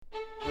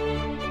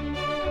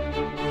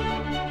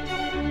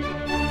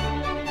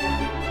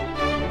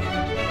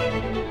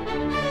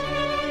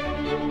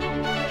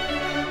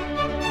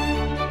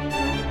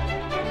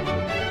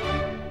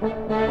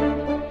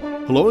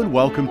Hello and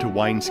welcome to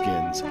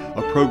Wineskins,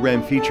 a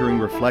program featuring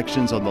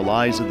reflections on the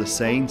lives of the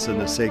saints and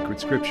the sacred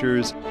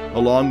scriptures,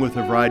 along with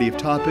a variety of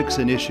topics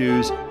and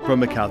issues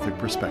from a Catholic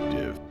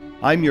perspective.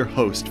 I'm your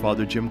host,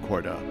 Father Jim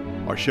Corda.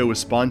 Our show is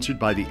sponsored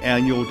by the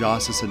annual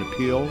Diocesan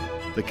Appeal,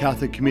 the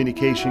Catholic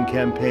Communication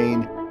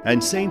Campaign,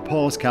 and St.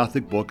 Paul's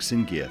Catholic Books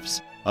and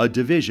Gifts, a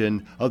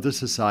division of the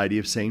Society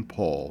of St.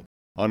 Paul.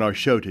 On our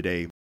show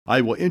today,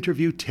 I will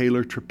interview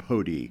Taylor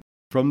Tripodi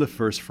from the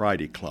First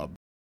Friday Club.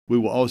 We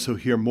will also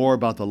hear more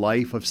about the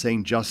life of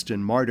St.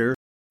 Justin Martyr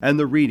and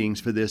the readings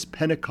for this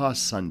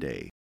Pentecost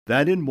Sunday.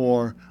 That and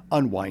more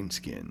on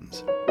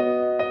Wineskins.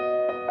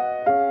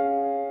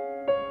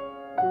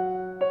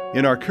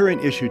 In our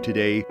current issue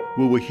today,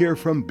 we will hear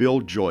from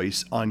Bill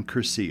Joyce on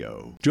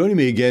Cursillo. Joining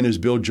me again is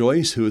Bill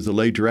Joyce, who is the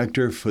lay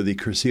director for the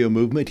Cursillo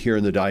movement here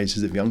in the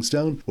Diocese of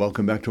Youngstown.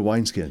 Welcome back to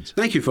Wineskins.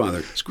 Thank you, Father.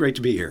 It's great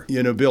to be here.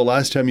 You know, Bill,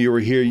 last time you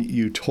were here,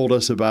 you told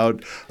us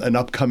about an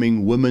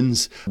upcoming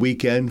women's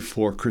weekend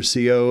for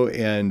Cursillo,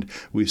 and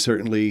we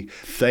certainly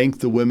thank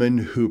the women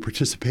who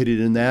participated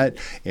in that,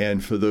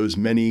 and for those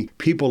many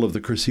people of the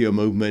Cursillo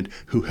movement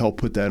who helped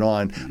put that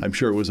on. I'm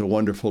sure it was a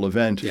wonderful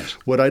event. Yes.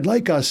 What I'd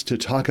like us to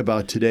talk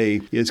about today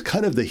is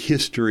kind of the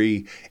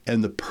history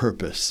and the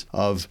purpose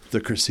of the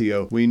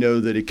Cursillo. We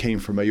know that it came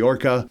from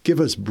Mallorca. Give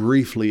us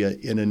briefly,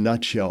 in a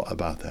nutshell,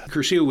 about that.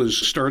 Cursillo was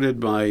started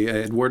by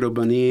Eduardo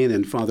Bonin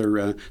and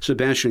Father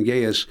Sebastian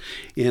Gaius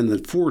in the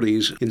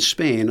 40s in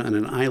Spain on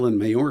an island,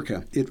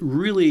 Mallorca. It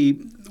really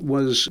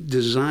was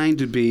designed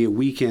to be a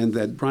weekend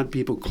that brought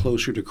people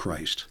closer to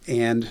Christ.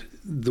 And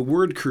the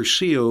word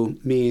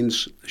Cursillo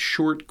means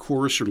short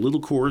course or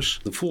little course.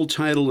 The full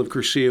title of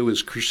Cursillo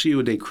is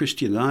Cursillo de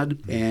Cristiandad,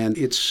 and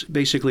it's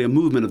basically a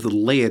movement of the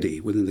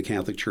laity within the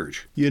Catholic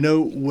Church. You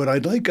know, what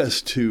I'd like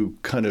us to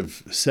kind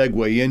of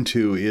segue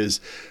into is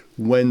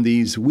when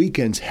these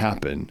weekends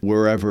happen,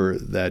 wherever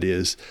that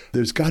is,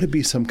 there's got to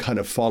be some kind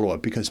of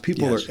follow-up because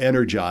people are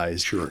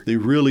energized. Sure. They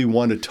really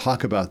want to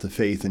talk about the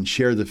faith and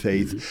share the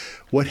faith.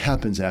 Mm-hmm. What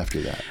happens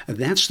after that?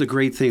 That's the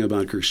great thing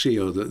about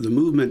Cursillo. The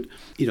movement,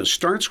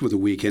 starts with a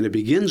weekend. It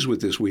begins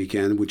with this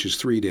weekend, which is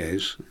 3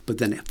 days. But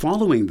then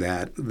following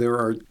that, there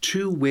are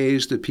two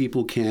ways that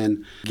people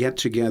can get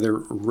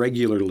together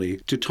regularly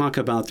to talk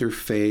about their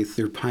faith,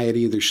 their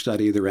piety, their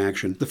study, their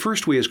action. The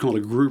first way is called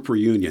a group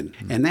reunion,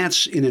 mm-hmm. and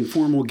that's an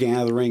informal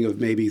gathering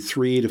of maybe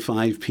 3 to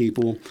 5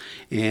 people,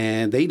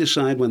 and they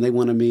decide when they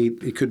want to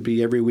meet. It could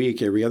be every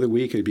week, every other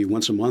week, it could be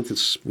once a month.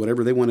 It's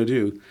whatever they want to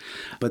do,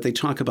 but they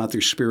talk about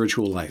their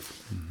spiritual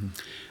life. Mm-hmm.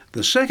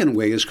 The second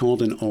way is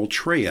called an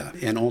ultrea,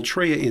 and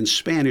ultrea in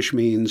Spanish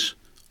means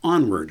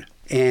onward,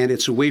 and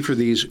it's a way for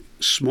these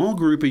small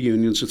group of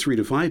unions of 3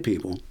 to 5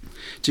 people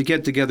to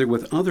get together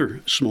with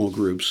other small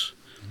groups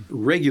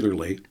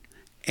regularly,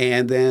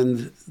 and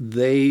then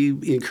they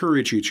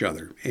encourage each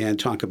other and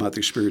talk about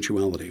their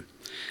spirituality.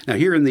 Now,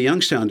 here in the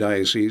Youngstown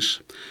Diocese,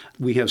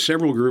 we have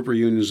several group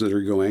reunions that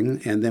are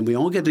going, and then we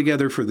all get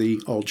together for the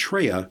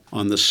Ultrea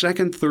on the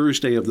second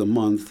Thursday of the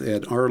month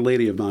at Our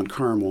Lady of Mount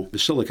Carmel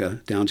Basilica,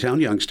 downtown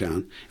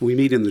Youngstown. And we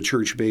meet in the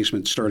church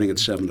basement starting at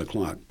 7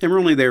 o'clock. And we're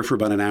only there for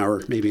about an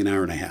hour, maybe an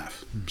hour and a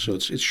half. So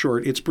it's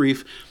short, it's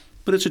brief,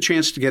 but it's a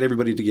chance to get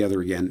everybody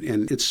together again,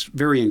 and it's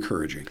very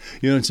encouraging.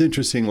 You know, it's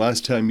interesting.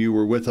 Last time you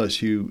were with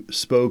us, you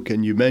spoke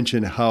and you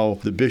mentioned how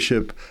the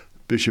Bishop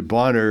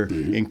Bonner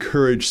mm-hmm.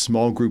 encouraged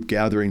small group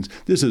gatherings.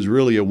 This is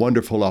really a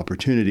wonderful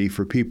opportunity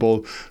for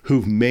people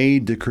who've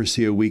made the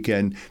Cursillo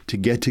weekend to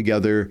get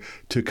together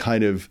to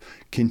kind of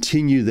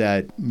continue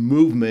that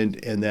movement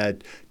and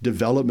that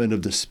development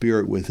of the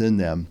Spirit within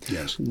them.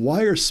 Yes.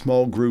 Why are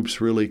small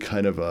groups really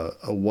kind of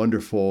a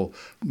wonderful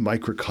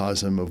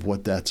microcosm of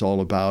what that's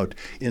all about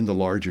in the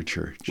larger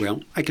church?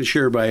 Well, I can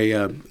share by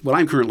what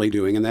I'm currently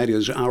doing, and that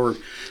is our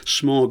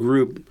small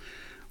group.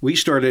 We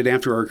started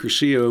after our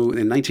Cursillo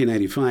in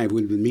 1995.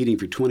 We've been meeting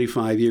for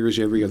 25 years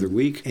every other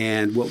week.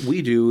 And what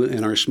we do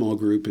in our small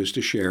group is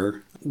to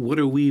share what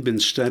have we been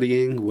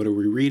studying, what are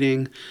we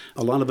reading.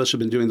 A lot of us have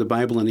been doing the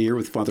Bible in a Year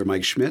with Father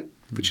Mike Schmidt,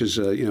 which is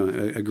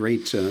a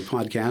great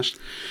podcast.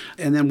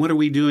 And then what are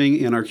we doing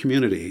in our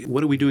community?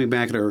 What are we doing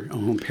back at our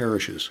home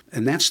parishes?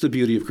 And that's the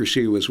beauty of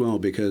Cursillo as well,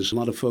 because a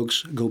lot of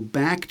folks go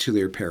back to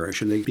their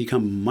parish and they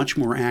become much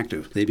more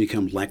active. They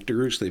become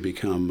lectors, they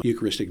become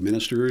Eucharistic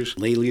ministers,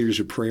 lay leaders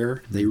of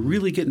prayer. They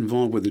really get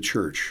involved with the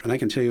church. And I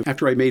can tell you,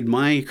 after I made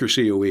my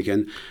Cursillo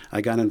weekend,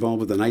 I got involved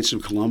with the Knights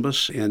of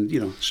Columbus and,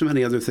 so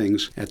many other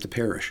things at the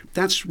parish.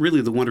 That's really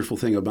the wonderful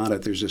thing about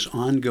it. There's this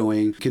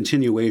ongoing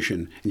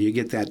continuation, and you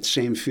get that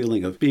same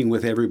feeling of being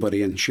with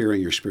everybody and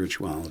sharing your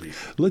spirituality.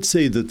 Let's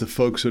say that the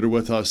folks that are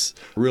with us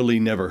really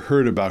never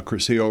heard about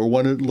Cursillo or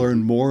want to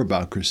learn more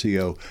about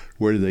Cursillo.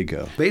 Where do they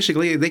go?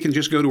 Basically, they can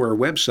just go to our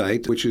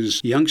website, which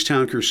is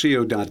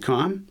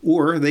youngstowncursillo.com,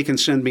 or they can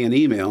send me an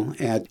email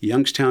at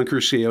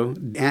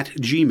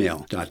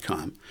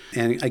youngstowncursillo@gmail.com.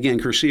 And again,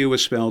 Cursillo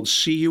is spelled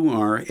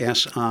Cursillo.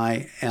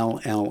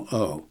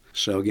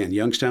 So again,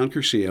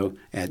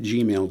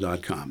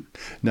 youngstowncursillo@gmail.com.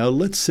 Now,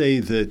 let's say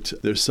that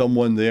there's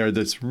someone there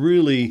that's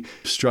really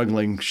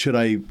struggling. Should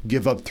I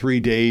give up 3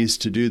 days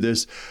to do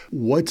this?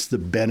 What's the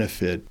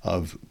benefit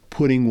of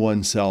putting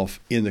oneself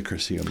in the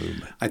Cursillo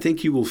movement? I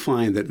think you will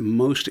find that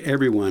most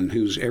everyone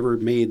who's ever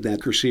made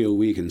that Cursillo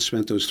week and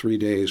spent those 3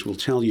 days will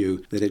tell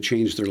you that it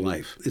changed their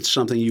life. It's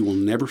something you will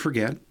never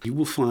forget. You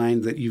will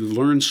find that you've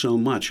learned so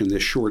much in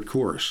this short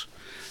course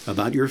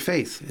about your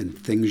faith and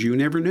things you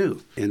never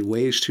knew and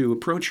ways to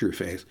approach your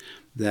faith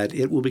that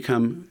it will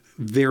become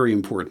very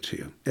important to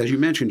you. As you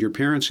mentioned, your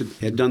parents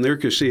had done their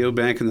Cursillo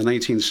back in the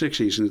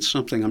 1960s, and it's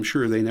something I'm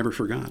sure they never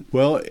forgot.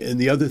 Well, and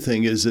the other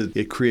thing is that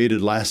it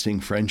created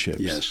lasting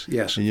friendships.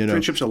 Yes. And,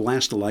 friendships will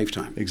last a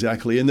lifetime.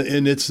 Exactly. And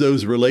it's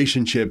those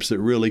relationships that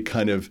really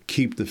kind of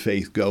keep the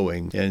faith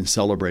going and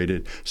celebrate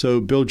it.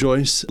 So Bill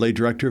Joyce, lay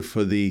director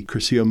for the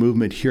Cursillo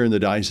movement here in the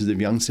Diocese of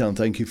Youngstown,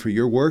 thank you for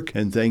your work,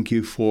 and thank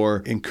you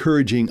for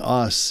encouraging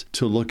us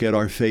to look at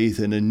our faith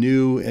in a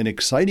new and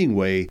exciting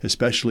way,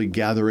 especially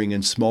gathering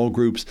in small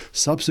groups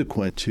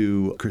subsequent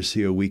to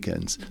Cursillo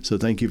weekends. So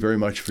thank you very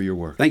much for your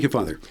work. Thank you,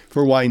 Father.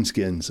 For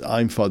Wineskins,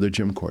 I'm Father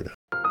Jim Corda.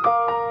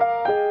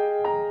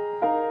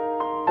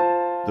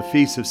 The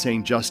Feast of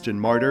St. Justin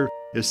Martyr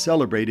is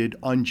celebrated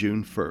on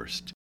June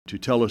 1st. To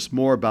tell us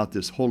more about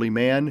this holy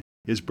man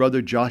is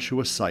Brother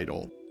Joshua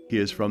Seidel. He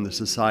is from the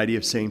Society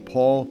of St.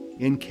 Paul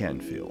in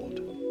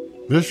Canfield.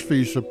 This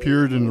feast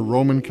appeared in the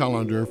Roman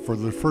calendar for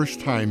the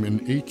first time in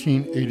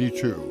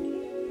 1882.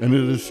 And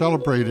it is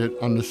celebrated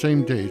on the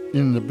same date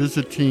in the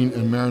Byzantine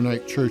and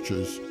Maronite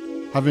churches,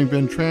 having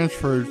been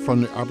transferred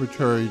from the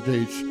arbitrary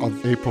dates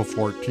of April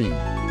 14.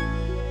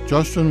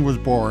 Justin was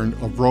born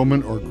of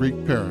Roman or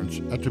Greek parents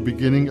at the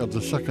beginning of the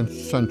 2nd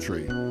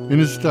century. In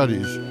his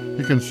studies,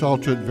 he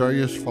consulted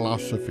various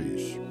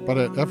philosophies, but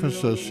at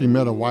Ephesus he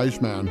met a wise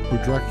man who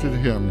directed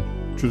him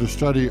to the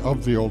study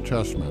of the Old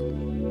Testament.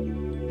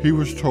 He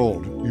was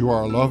told, "You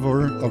are a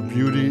lover of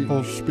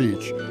beautiful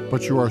speech,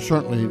 but you are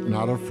certainly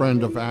not a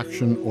friend of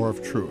action or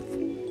of truth."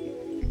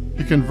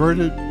 He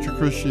converted to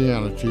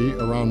Christianity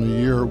around the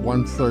year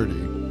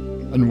 130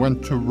 and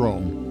went to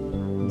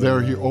Rome.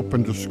 There he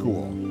opened a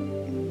school.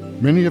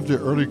 Many of the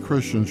early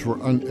Christians were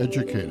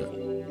uneducated,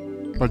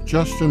 but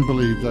Justin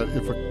believed that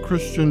if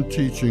Christian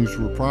teachings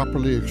were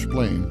properly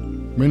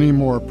explained, many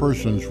more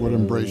persons would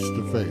embrace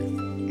the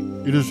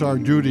faith. "It is our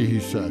duty," he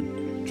said,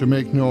 "to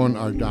make known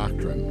our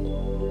doctrine."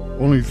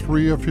 Only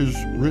 3 of his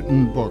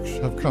written books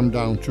have come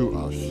down to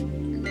us.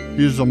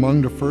 He is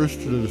among the first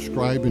to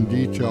describe in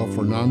detail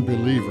for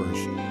non-believers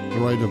the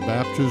rite of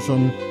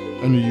baptism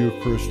and the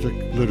Eucharistic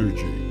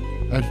liturgy.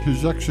 At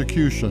his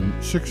execution,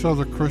 6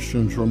 other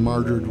Christians were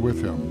martyred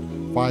with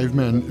him, 5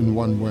 men and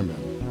 1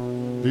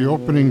 woman. The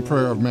opening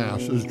prayer of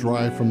Mass is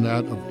derived from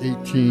that of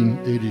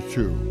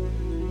 1882,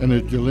 and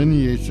it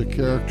delineates the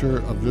character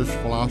of this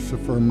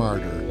philosopher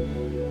martyr,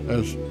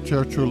 as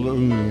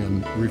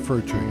Tertullian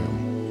referred to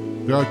him.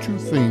 There are 2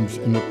 themes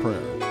in the prayer,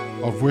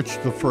 of which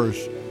the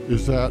first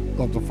is that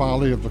of the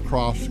folly of the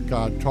cross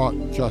God taught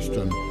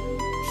Justin,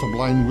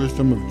 sublime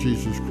wisdom of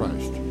Jesus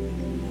Christ.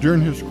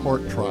 During his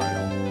court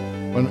trial,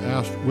 when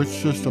asked which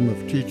system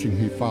of teaching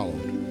he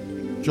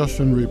followed,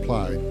 Justin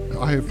replied,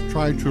 "I have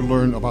tried to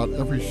learn about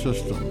every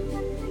system,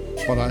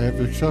 but I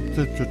have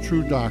accepted the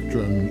true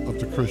doctrine of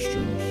the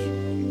Christians."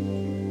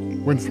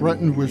 When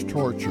threatened with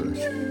torture,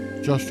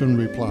 Justin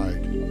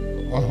replied,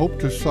 "I hope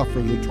to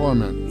suffer the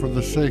torment for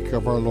the sake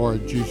of our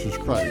Lord Jesus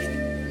Christ,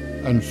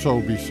 and so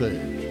be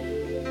saved."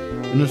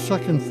 And the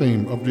second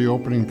theme of the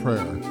opening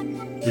prayer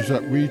is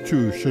that we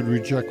too should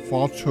reject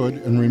falsehood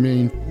and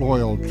remain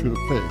loyal to the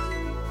faith.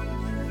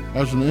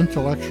 As an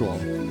intellectual,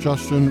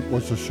 Justin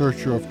was a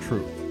searcher of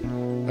truth,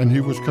 and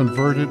he was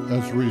converted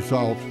as a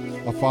result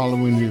of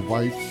following the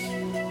advice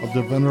of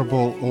the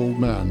venerable old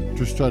man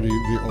to study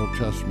the Old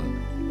Testament.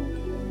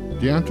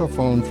 The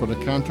antiphon for the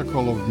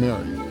Canticle of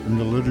Mary in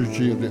the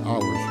Liturgy of the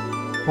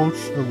Hours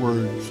quotes the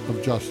words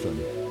of Justin.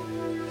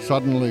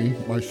 "Suddenly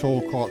my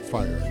soul caught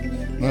fire,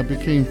 and I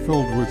became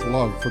filled with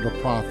love for the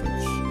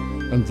prophets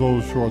and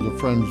those who are the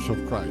friends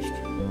of Christ."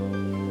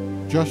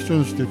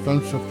 Justin's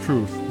defense of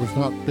truth was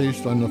not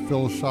based on the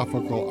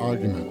philosophical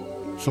argument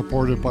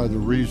supported by the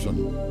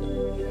reason,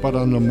 but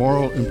on the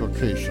moral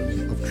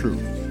implication of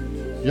truth.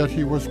 Yet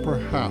he was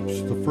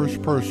perhaps the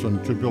first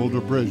person to build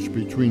a bridge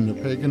between the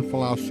pagan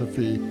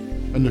philosophy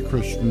and the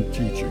Christian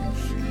teachings.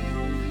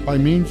 By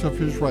means of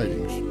his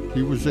writings,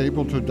 he was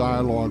able to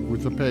dialogue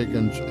with the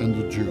pagans and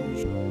the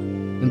Jews,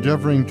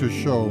 endeavoring to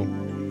show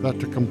that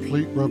the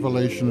complete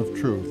revelation of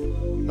truth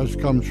has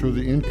come through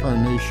the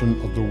incarnation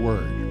of the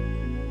Word.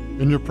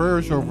 In the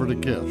prayers over the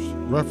gifts,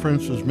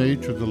 reference is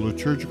made to the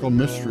liturgical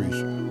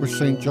mysteries which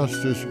St.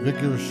 Justus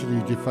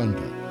vigorously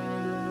defended.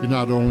 He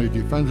not only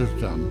defended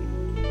them,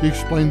 he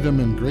explained them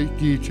in great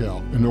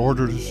detail in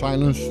order to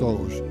silence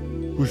those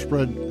who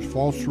spread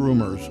false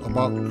rumors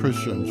about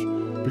Christians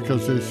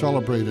because they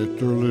celebrated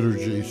their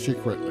liturgy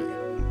secretly.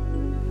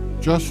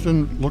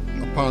 Justin looked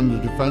upon the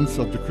defense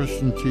of the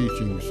Christian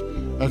teachings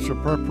as a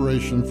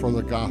preparation for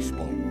the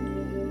gospel.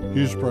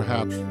 He is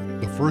perhaps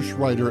the first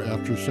writer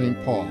after St.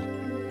 Paul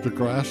to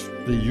grasp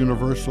the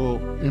universal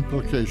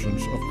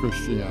implications of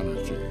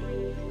Christianity.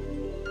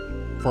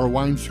 For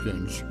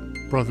Wineskins,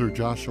 Brother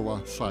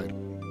Joshua Seidel.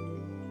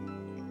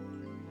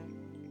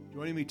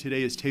 Joining Joining me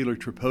today is Taylor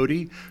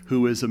Tripodi,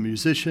 who is a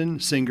musician,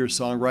 singer,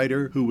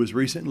 songwriter, who was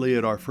recently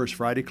at our First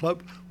Friday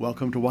Club.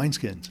 Welcome to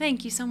Wineskins.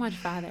 Thank you so much,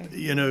 Father.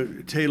 You know,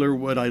 Taylor,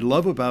 what I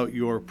love about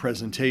your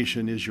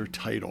presentation is your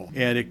title.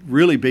 And it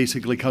really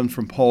basically comes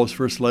from Paul's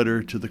first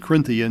letter to the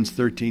Corinthians,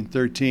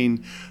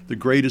 13:13. The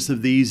greatest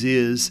of these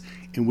is,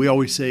 and we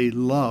always say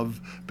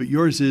love, but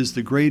yours is,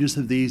 the greatest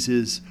of these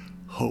is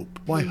hope.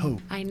 Why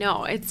hope? I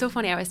know. It's so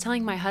funny. I was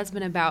telling my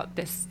husband about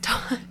this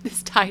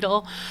this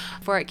title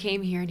before it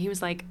came here, and he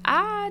was like,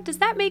 does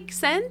that make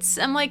sense?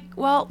 I'm like,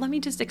 well, let me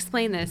just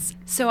explain this.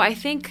 So I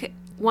think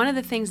one of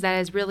the things that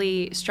has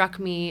really struck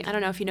me, I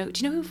don't know if you know,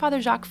 do you know who Father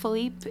Jacques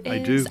Philippe is? I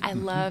do. I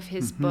love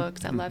his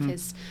books. I love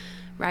his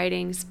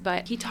writings,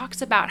 but he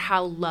talks about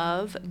how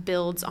love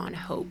builds on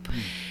hope.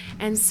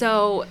 And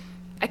so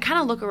I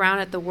kind of look around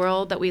at the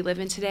world that we live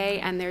in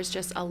today, and there's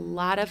just a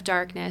lot of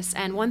darkness.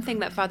 And one thing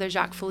that Father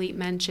Jacques Philippe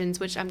mentions,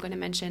 which I'm going to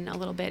mention a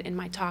little bit in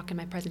my talk and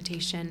my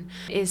presentation,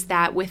 is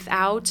that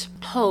without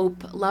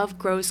hope, love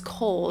grows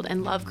cold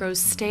and love grows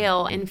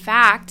stale. In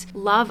fact,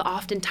 love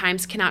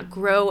oftentimes cannot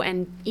grow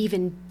and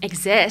even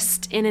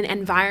exist in an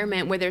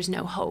environment where there's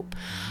no hope.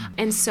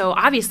 And so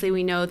obviously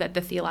we know that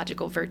the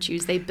theological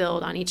virtues, they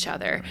build on each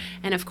other.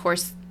 And of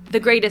course, the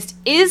greatest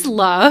is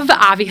love,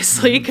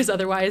 obviously, because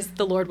otherwise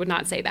the Lord would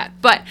not say that.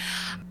 But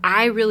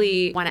I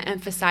really want to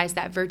emphasize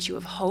that virtue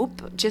of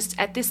hope just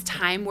at this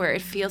time where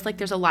it feels like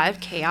there's a lot of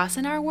chaos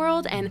in our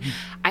world. And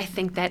I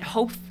think that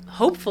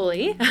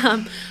hopefully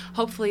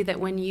that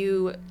when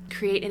you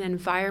create an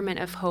environment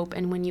of hope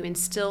and when you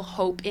instill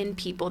hope in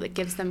people, that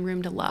gives them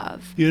room to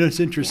love. You know,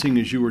 it's interesting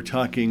as you were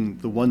talking,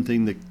 the one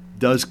thing that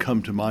does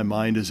come to my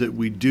mind is that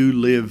we do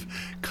live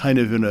kind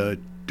of in a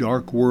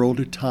dark world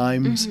at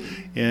times,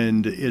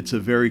 and it's a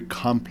very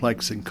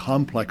complex and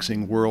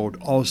complexing world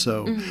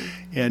also,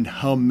 and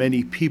how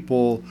many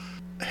people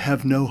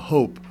have no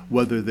hope,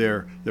 whether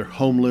they're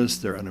homeless,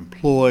 they're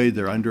unemployed,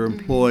 they're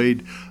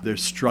underemployed, they're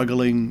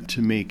struggling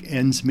to make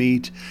ends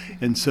meet,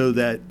 and so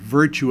that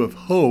virtue of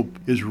hope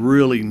is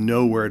really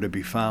nowhere to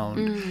be found.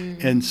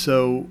 And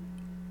so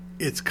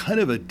it's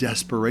kind of a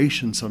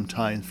desperation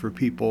sometimes for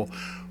people.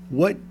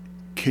 What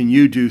can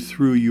you do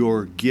through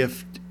your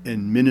gift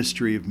and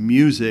ministry of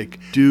music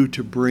do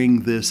to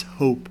bring this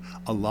hope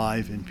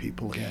alive in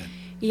people again?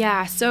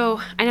 Yeah, so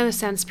I know this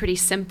sounds pretty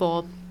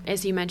simple.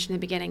 As you mentioned in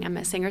the beginning, I'm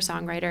a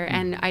singer-songwriter,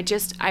 and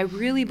I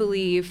really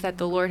believe that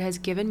the Lord has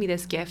given me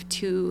this gift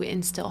to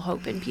instill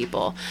hope in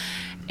people.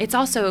 It's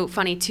also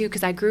funny, too,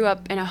 because I grew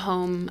up in a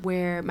home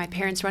where my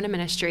parents run a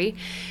ministry,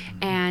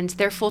 and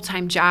their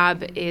full-time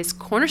job is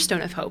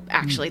Cornerstone of Hope,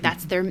 actually.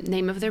 That's their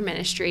name of their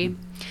ministry.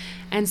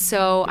 And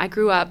so I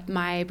grew up,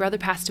 my brother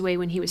passed away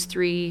when he was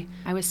 3.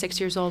 I was 6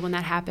 years old when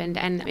that happened,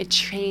 and it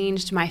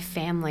changed my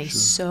family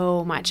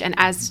so much, and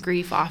as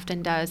grief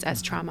often does,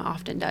 as trauma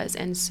often does.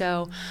 And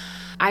so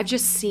I've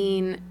just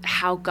seen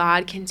how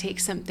God can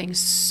take something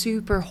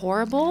super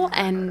horrible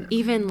and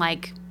even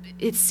like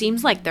it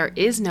seems like there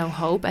is no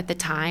hope at the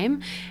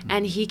time,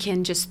 and he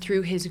can just,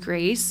 through his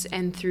grace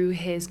and through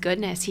his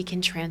goodness, he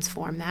can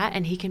transform that,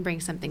 and he can bring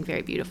something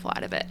very beautiful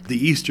out of it. The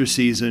Easter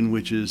season,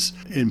 which is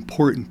an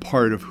important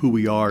part of who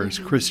we are as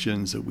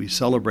Christians that we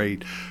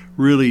celebrate,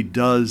 really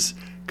does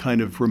kind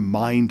of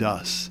remind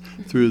us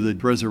through the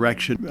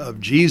resurrection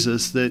of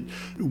Jesus that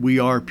we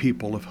are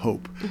people of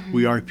hope.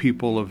 We are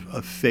people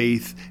of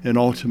faith and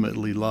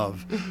ultimately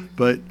love.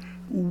 But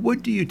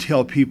what do you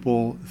tell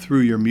people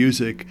through your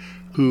music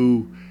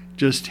who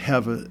just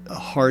have a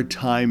hard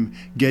time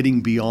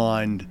getting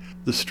beyond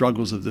the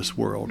struggles of this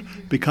world?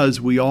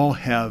 Because we all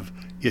have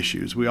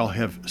issues, we all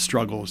have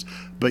struggles,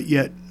 but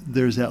yet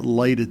there's that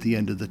light at the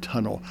end of the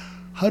tunnel.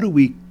 How do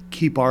we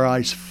keep our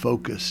eyes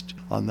focused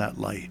on that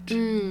light?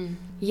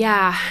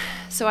 Yeah.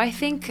 So I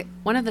think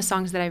one of the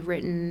songs that I've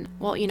written,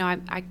 well, you know,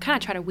 I kind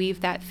of try to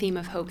weave that theme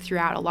of hope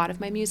throughout a lot of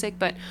my music,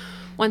 but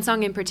one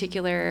song in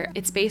particular,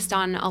 it's based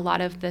on a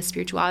lot of the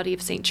spirituality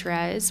of Saint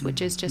Therese,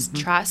 which is just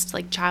trust,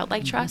 like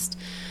childlike trust.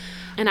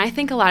 And I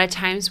think a lot of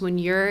times when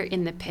you're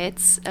in the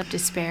pits of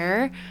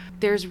despair,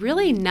 there's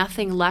really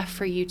nothing left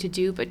for you to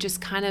do but just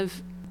kind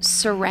of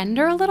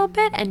surrender a little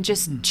bit and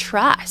just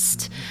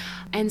trust.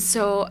 And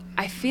so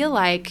I feel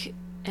like,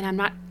 and I'm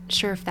not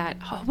sure if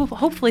that,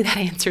 hopefully that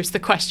answers the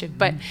question,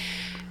 but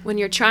when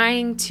you're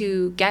trying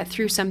to get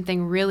through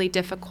something really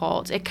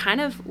difficult, it kind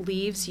of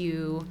leaves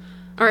you,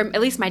 or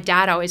at least my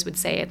dad always would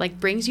say it, like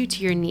brings you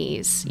to your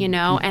knees, you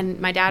know? And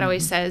my dad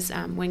always says,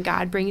 when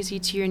God brings you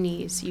to your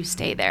knees, you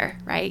stay there,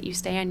 right? You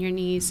stay on your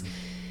knees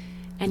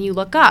and you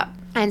look up.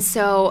 And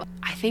so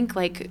I think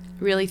like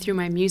really through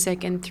my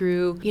music and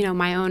through, you know,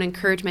 my own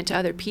encouragement to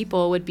other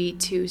people would be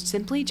to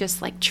simply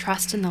just like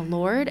trust in the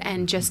Lord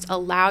and just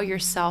allow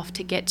yourself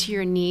to get to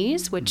your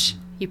knees, which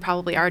you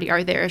probably already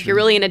are there if you're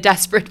really in a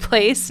desperate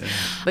place,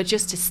 but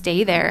just to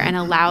stay there and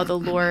allow the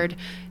Lord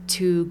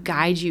to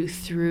guide you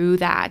through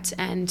that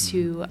and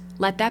to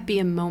let that be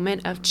a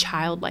moment of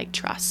childlike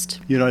trust.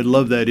 You know, I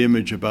love that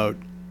image about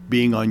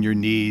being on your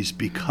knees,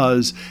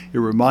 because it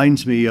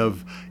reminds me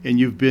of, and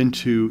you've been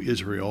to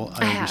Israel,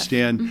 I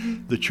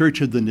understand, the Church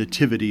of the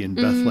Nativity in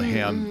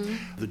Bethlehem.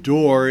 The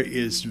door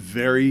is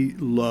very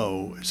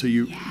low, so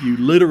you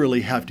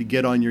literally have to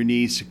get on your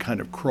knees to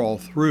kind of crawl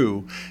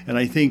through. And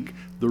I think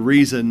the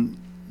reason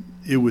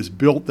it was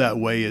built that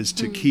way is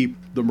to keep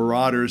the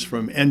marauders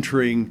from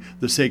entering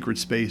the sacred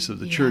space of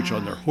the church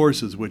on their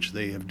horses, which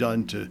they have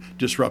done to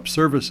disrupt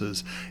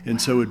services.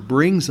 And so it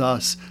brings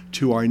us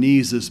to our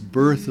knees. This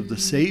birth of the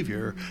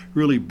Savior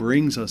really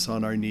brings us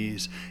on our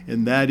knees.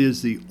 And that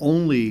is the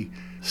only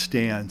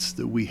stance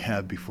that we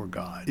have before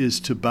God, is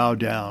to bow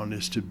down,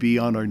 is to be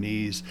on our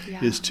knees,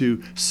 is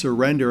to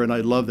surrender. And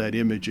I love that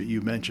image that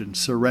you mentioned,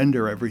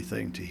 surrender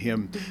everything to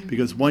Him.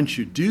 Because once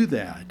you do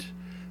that,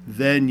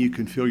 then you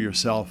can feel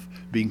yourself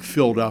being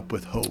filled up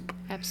with hope.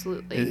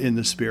 Absolutely. In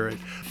the Spirit.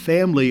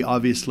 Family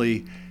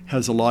obviously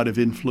has a lot of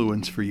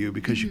influence for you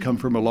because you come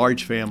from a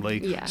large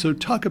family. Yeah. So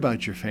talk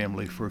about your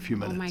family for a few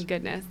minutes. Oh my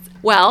goodness.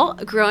 Well,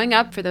 growing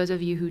up, for those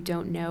of you who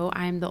don't know,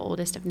 I'm the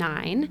oldest of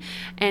 9.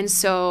 And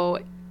so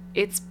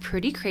it's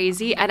pretty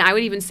crazy. And I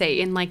would even say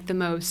in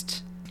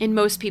most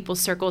people's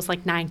circles,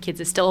 9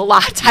 kids is still a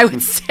lot, I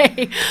would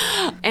say.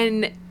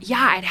 And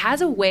it has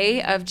a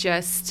way of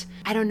just,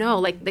 I don't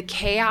know, the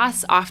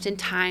chaos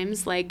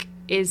oftentimes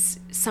is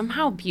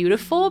somehow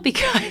beautiful,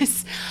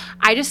 because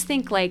I just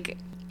think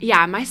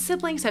my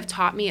siblings have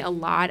taught me a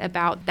lot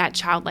about that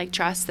childlike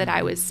trust that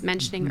I was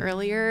mentioning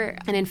earlier.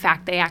 And in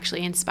fact, they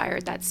actually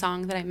inspired that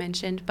song that I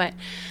mentioned. But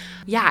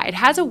it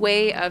has a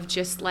way of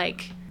just I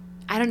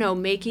don't know,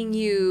 making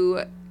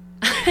you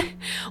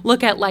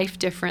look at life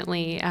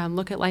differently,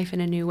 look at life in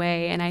a new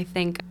way. And I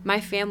think my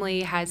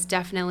family has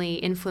definitely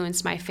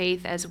influenced my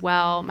faith as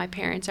well. My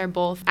parents are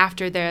both,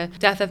 after the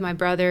death of my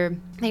brother,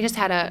 they just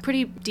had a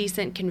pretty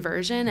decent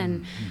conversion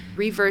and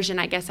reversion,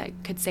 I guess I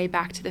could say,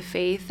 back to the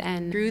faith.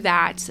 And through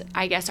that,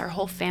 I guess our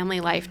whole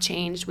family life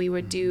changed. We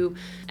would do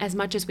as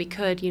much as we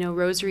could,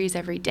 rosaries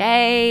every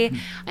day.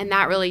 And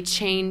that really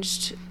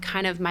changed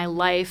kind of my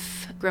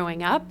life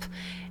growing up,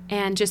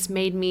 and just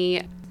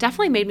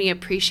definitely made me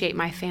appreciate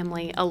my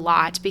family a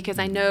lot, because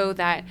I know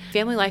that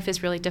family life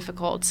is really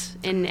difficult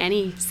in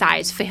any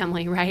size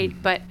family, right?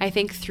 But I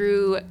think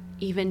through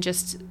even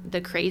just the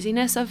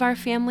craziness of our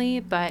family,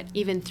 but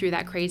even through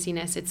that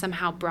craziness, it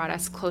somehow brought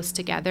us close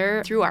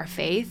together through our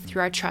faith,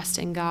 through our trust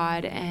in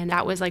God. And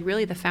that was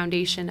really the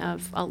foundation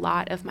of a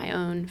lot of my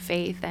own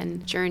faith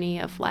and journey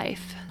of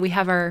life. We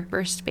have our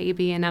first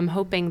baby, and I'm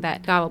hoping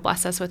that God will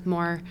bless us with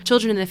more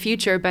children in the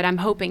future, but I'm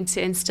hoping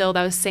to instill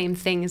those same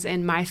things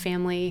in my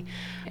family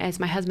as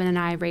my husband and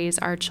I raise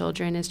our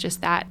children, is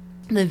just that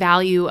the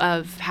value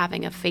of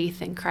having a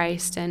faith in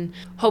Christ, and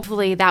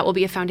hopefully that will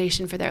be a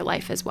foundation for their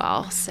life as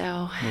well.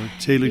 So,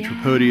 Taylor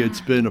Tripodi, it's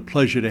been a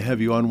pleasure to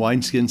have you on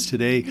Wineskins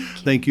today.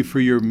 Thank you for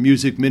your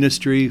music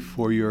ministry,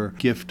 for your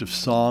gift of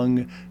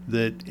song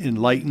that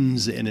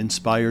enlightens and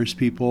inspires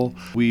people.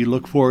 We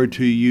look forward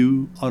to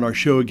you on our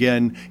show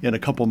again in a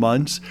couple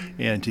months,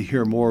 and to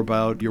hear more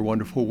about your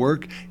wonderful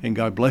work. And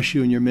God bless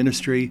you in your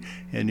ministry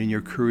and in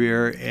your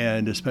career,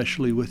 and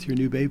especially with your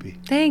new baby.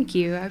 Thank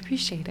you. I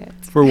appreciate it.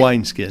 For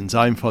Wineskins,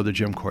 I'm Father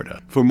Jim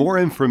Corda. For more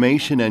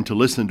information and to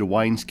listen to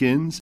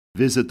Wineskins,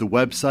 visit the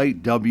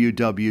website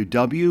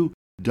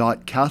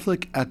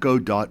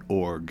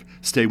www.catholicecho.org.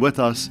 Stay with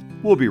us.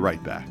 We'll be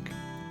right back.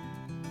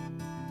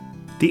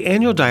 The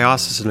annual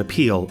Diocesan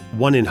Appeal,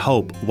 One in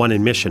Hope, One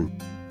in Mission,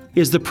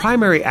 is the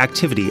primary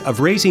activity of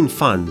raising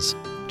funds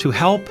to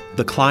help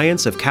the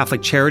clients of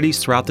Catholic charities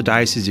throughout the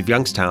Diocese of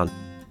Youngstown,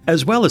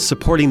 as well as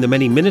supporting the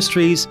many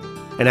ministries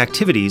and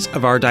activities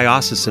of our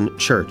diocesan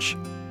church.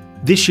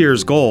 This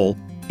year's goal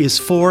is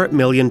 $4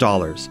 million.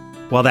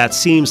 While that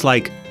seems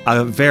like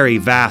a very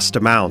vast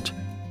amount,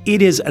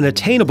 it is an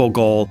attainable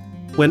goal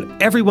when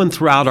everyone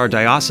throughout our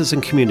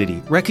diocesan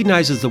community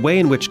recognizes the way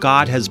in which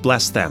God has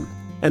blessed them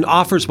and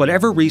offers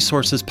whatever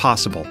resources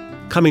possible,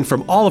 coming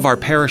from all of our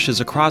parishes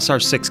across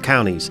our 6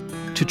 counties,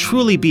 to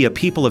truly be a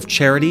people of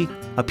charity,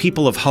 a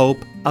people of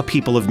hope, a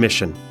people of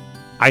mission.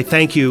 I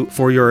thank you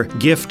for your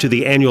gift to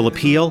the annual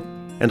appeal,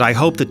 and I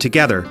hope that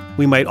together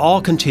we might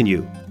all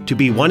continue to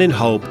be one in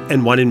hope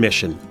and one in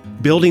mission,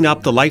 building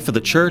up the life of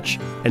the church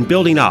and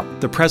building up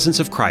the presence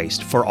of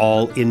Christ for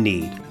all in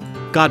need.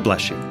 God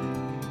bless you.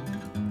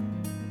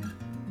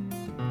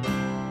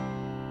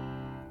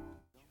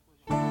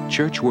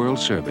 Church World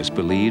Service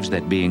believes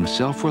that being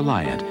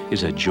self-reliant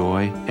is a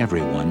joy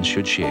everyone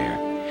should share.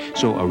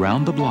 So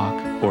around the block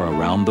or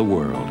around the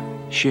world,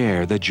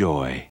 share the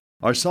joy.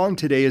 Our song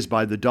today is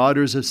by the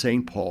Daughters of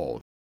St. Paul.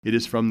 It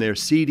is from their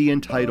CD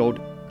entitled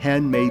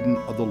Handmaiden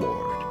of the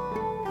Lord.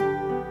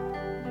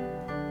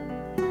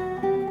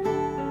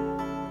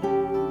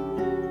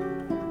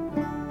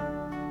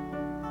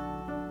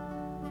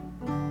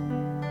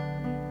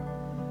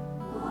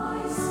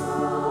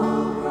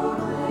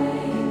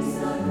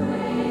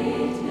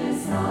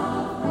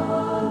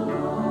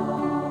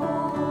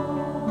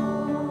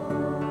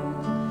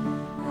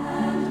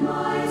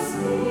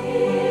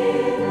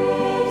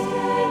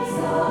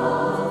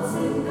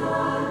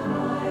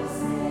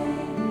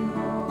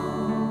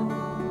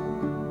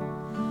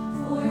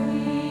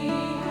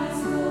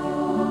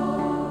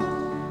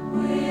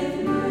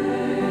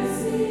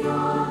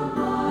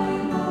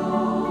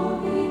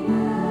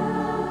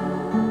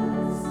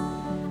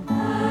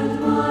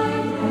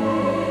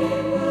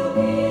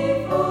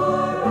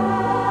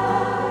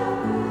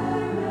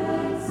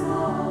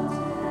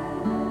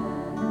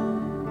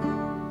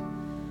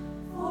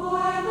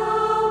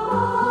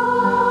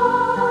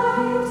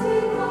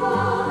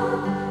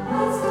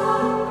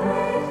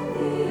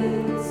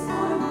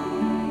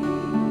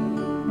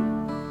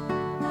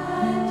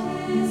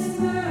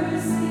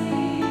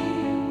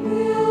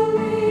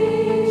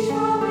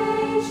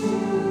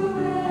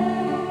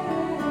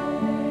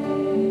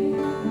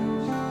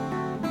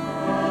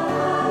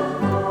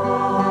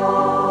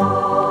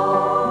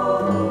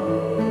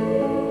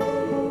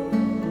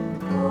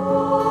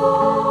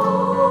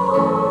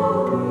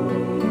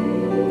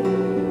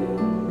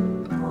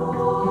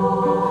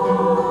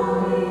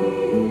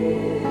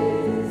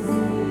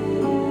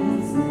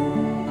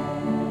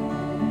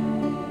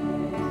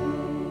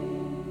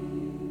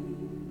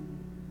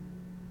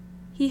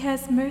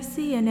 has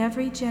mercy in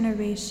every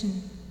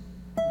generation.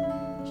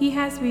 He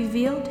has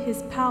revealed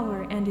his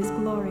power and his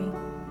glory.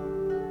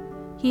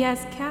 He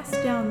has cast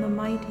down the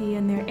mighty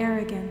in their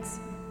arrogance,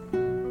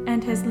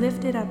 and has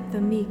lifted up the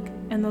meek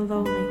and the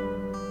lowly.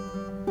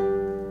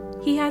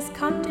 He has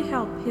come to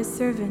help his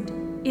servant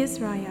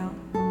Israel.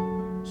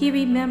 He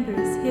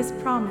remembers his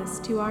promise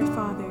to our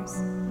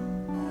fathers.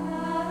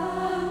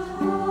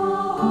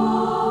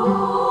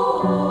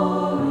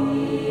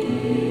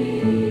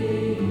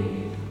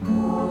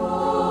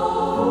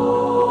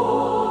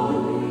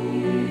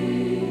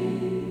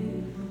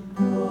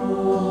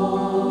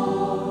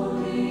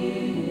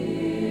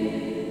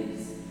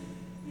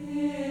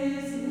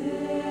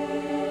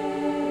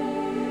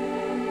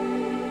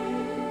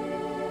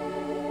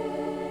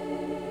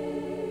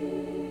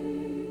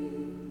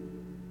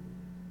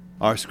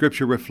 Our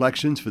scripture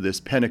reflections for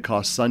this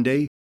Pentecost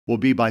Sunday will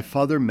be by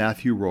Father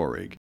Matthew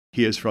Rohrig.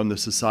 He is from the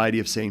Society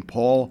of St.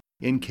 Paul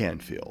in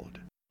Canfield.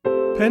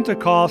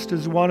 Pentecost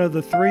is one of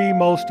the three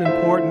most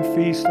important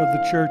feasts of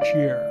the church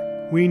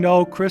year. We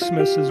know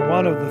Christmas is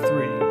one of the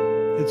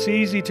three. It's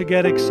easy to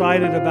get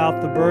excited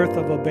about the birth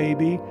of a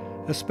baby,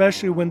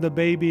 especially when the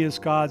baby is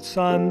God's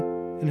Son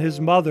and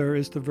his mother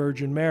is the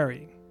Virgin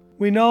Mary.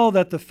 We know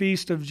that the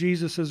feast of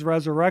Jesus'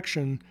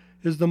 resurrection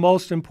is the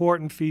most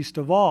important feast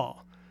of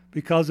all,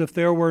 because if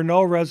there were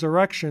no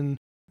resurrection,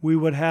 we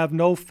would have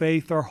no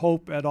faith or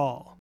hope at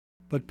all.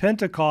 But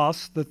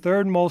Pentecost, the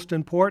third most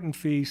important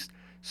feast,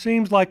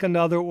 seems like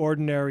another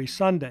ordinary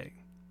Sunday.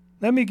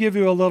 Let me give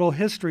you a little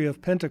history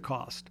of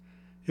Pentecost.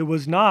 It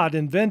was not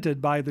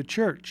invented by the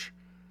church.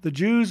 The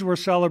Jews were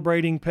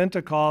celebrating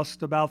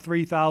Pentecost about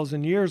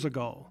 3,000 years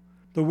ago.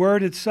 The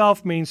word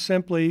itself means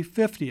simply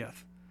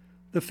 50th,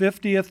 the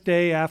 50th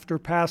day after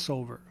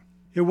Passover.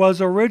 It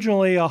was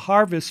originally a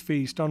harvest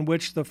feast on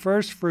which the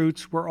first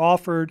fruits were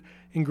offered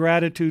in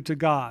gratitude to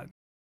God.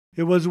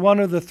 It was one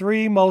of the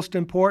three most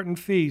important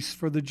feasts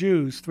for the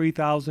Jews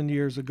 3,000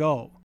 years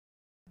ago.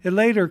 It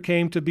later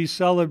came to be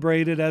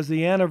celebrated as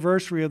the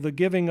anniversary of the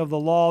giving of the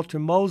law to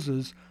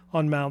Moses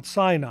on Mount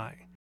Sinai.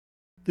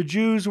 The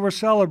Jews were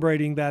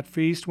celebrating that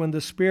feast when the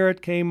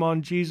Spirit came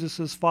on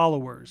Jesus'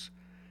 followers.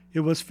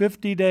 It was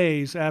 50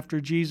 days after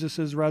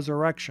Jesus'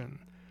 resurrection.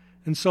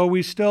 And so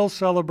we still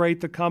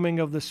celebrate the coming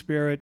of the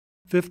Spirit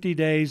 50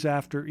 days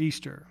after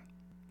Easter.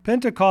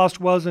 Pentecost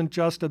wasn't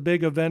just a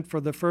big event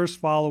for the first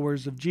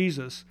followers of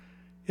Jesus.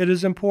 It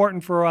is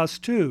important for us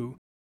too,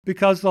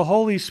 because the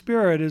Holy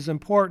Spirit is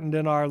important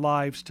in our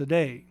lives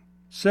today.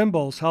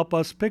 Symbols help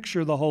us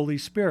picture the Holy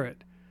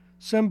Spirit,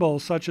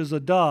 symbols such as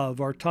a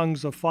dove or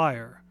tongues of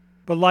fire.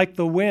 But like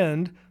the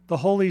wind, the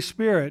Holy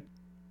Spirit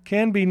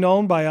can be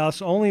known by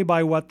us only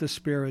by what the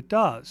Spirit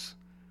does.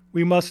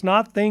 We must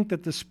not think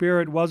that the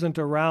Spirit wasn't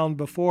around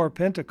before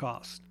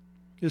Pentecost.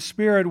 The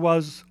Spirit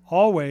was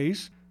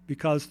always,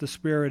 because the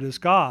Spirit is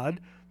God,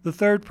 the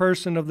third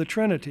person of the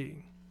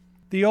Trinity.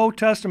 The Old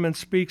Testament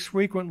speaks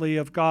frequently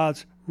of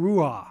God's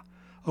Ruah,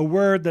 a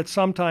word that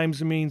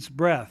sometimes means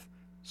breath,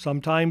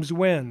 sometimes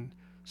wind,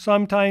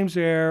 sometimes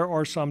air,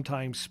 or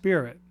sometimes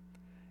spirit.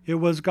 It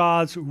was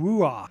God's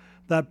Ruah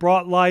that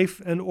brought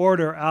life and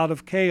order out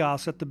of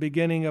chaos at the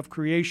beginning of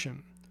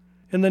creation.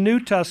 In the New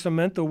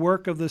Testament, the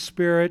work of the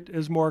Spirit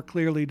is more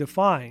clearly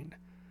defined.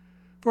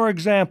 For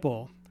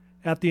example,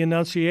 at the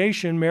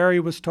Annunciation, Mary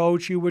was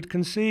told she would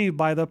conceive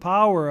by the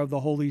power of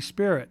the Holy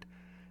Spirit,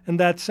 and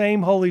that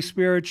same Holy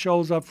Spirit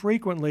shows up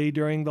frequently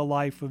during the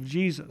life of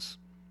Jesus.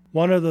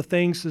 One of the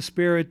things the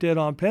Spirit did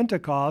on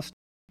Pentecost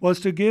was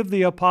to give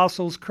the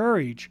apostles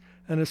courage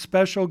and a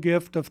special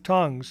gift of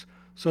tongues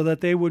so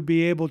that they would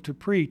be able to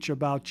preach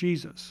about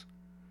Jesus.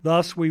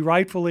 Thus, we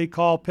rightfully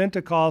call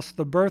Pentecost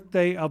the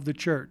birthday of the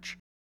church,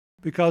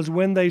 because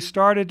when they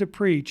started to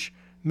preach,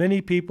 many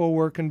people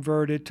were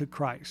converted to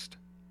Christ.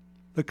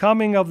 The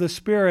coming of the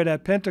Spirit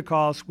at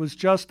Pentecost was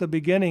just the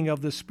beginning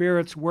of the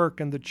Spirit's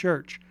work in the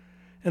church,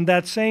 and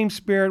that same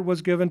Spirit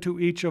was given to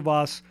each of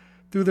us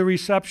through the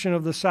reception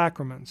of the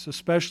sacraments,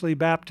 especially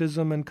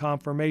baptism and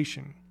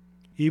confirmation.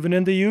 Even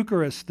in the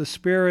Eucharist, the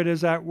Spirit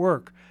is at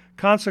work,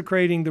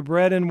 consecrating the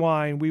bread and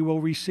wine we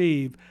will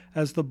receive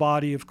as the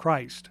body of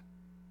Christ.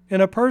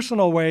 In a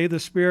personal way, the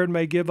Spirit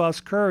may give us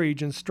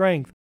courage and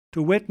strength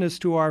to witness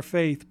to our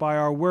faith by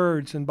our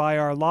words and by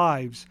our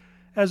lives,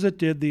 as it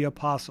did the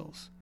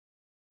apostles.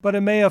 But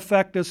it may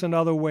affect us in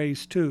other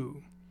ways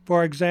too.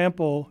 For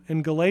example,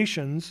 in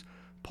Galatians,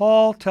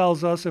 Paul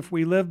tells us if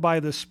we live by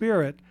the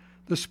Spirit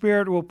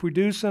will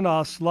produce in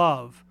us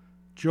love,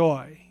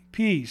 joy,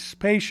 peace,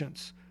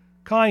 patience,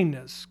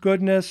 kindness,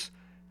 goodness,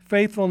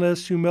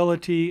 faithfulness,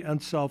 humility,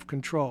 and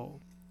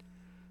self-control.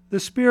 The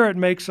Spirit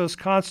makes us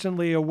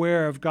constantly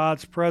aware of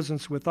God's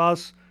presence with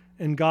us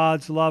and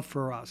God's love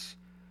for us.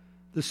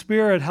 The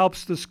Spirit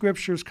helps the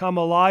Scriptures come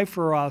alive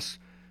for us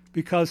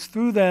because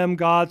through them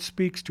God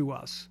speaks to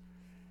us.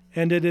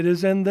 And it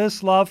is in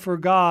this love for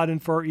God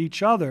and for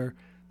each other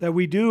that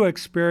we do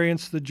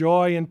experience the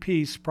joy and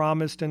peace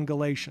promised in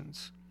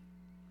Galatians.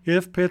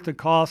 If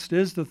Pentecost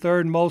is the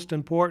third most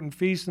important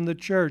feast in the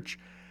church,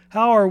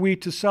 how are we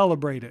to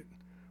celebrate it?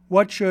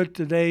 What should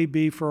today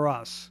be for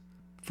us?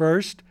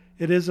 First,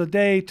 it is a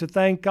day to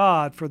thank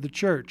God for the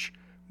church,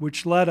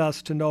 which led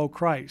us to know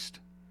Christ.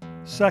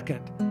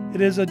 Second,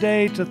 it is a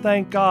day to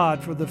thank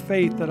God for the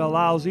faith that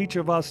allows each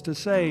of us to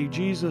say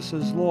Jesus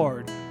is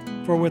Lord,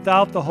 for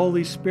without the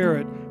Holy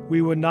Spirit,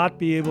 we would not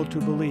be able to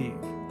believe.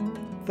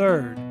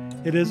 Third,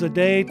 it is a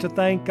day to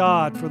thank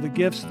God for the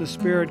gifts the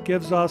Spirit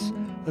gives us,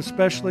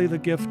 especially the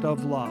gift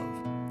of love.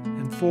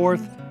 And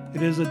fourth,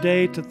 it is a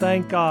day to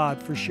thank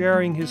God for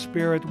sharing His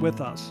Spirit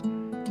with us,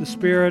 the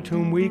Spirit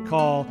whom we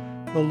call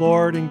the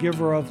Lord and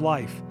Giver of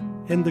life,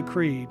 in the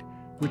Creed,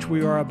 which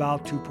we are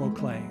about to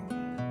proclaim.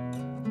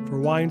 For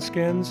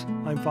Wineskins,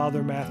 I'm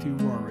Father Matthew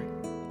Rory.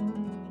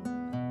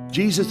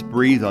 Jesus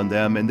breathed on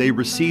them and they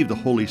received the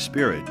Holy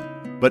Spirit.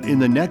 But in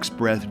the next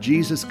breath,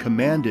 Jesus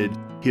commanded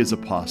His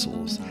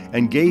apostles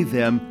and gave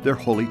them their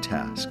holy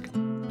task.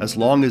 As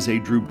long as they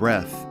drew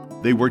breath,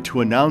 they were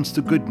to announce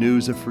the good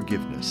news of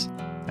forgiveness.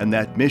 And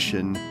that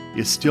mission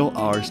is still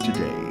ours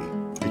today.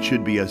 It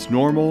should be as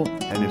normal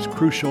and as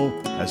crucial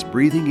as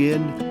breathing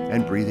in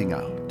and breathing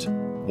out.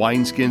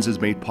 Wineskins is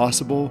made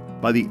possible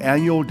by the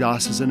annual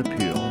Diocesan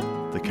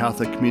Appeal, the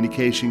Catholic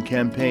Communication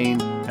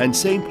Campaign, and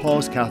St.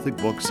 Paul's Catholic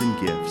Books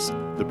and Gifts.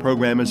 The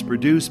program is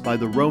produced by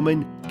the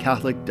Roman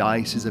Catholic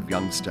Diocese of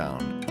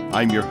Youngstown.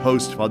 I'm your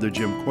host, Father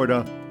Jim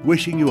Corda,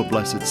 wishing you a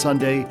blessed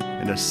Sunday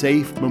and a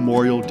safe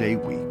Memorial Day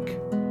week.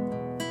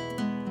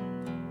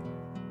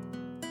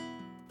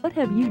 What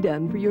have you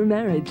done for your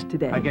marriage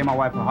today? I gave my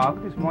wife a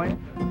hug this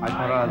morning. I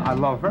told her I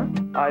love her.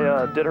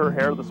 I did her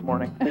hair this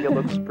morning. I think it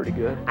looks pretty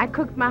good. I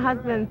cooked my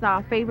husband's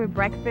favorite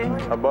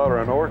breakfast. I bought her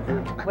an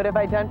orchid. What have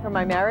I done for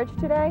my marriage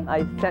today?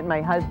 I sent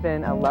my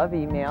husband a love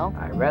email.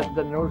 I read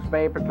the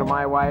newspaper to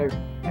my wife,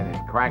 and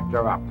it cracked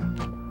her up.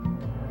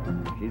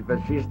 But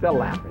she's still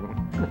laughing.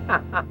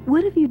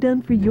 What have you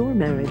done for your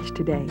marriage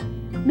today?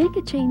 Make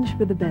a change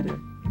for the better.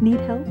 Need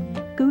help?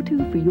 Go to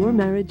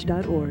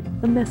foryourmarriage.org,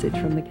 a message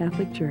from the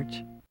Catholic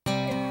Church.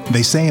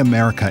 They say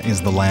America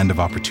is the land of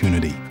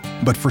opportunity,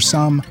 but for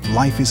some,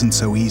 life isn't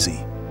so easy.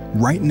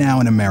 Right now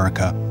in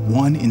America,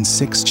 1 in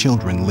 6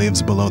 children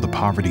lives below the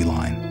poverty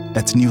line.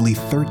 That's nearly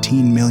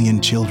 13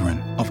 million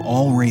children of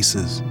all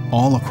races,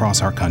 all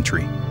across our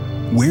country.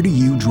 Where do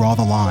you draw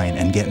the line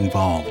and get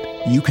involved?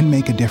 You can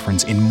make a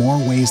difference in more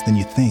ways than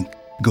you think.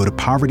 Go to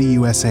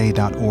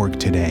povertyusa.org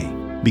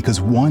today, because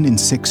 1 in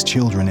 6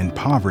 children in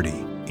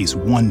poverty is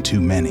one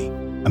too many.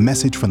 A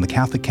message from the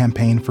Catholic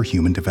Campaign for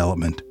Human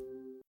Development.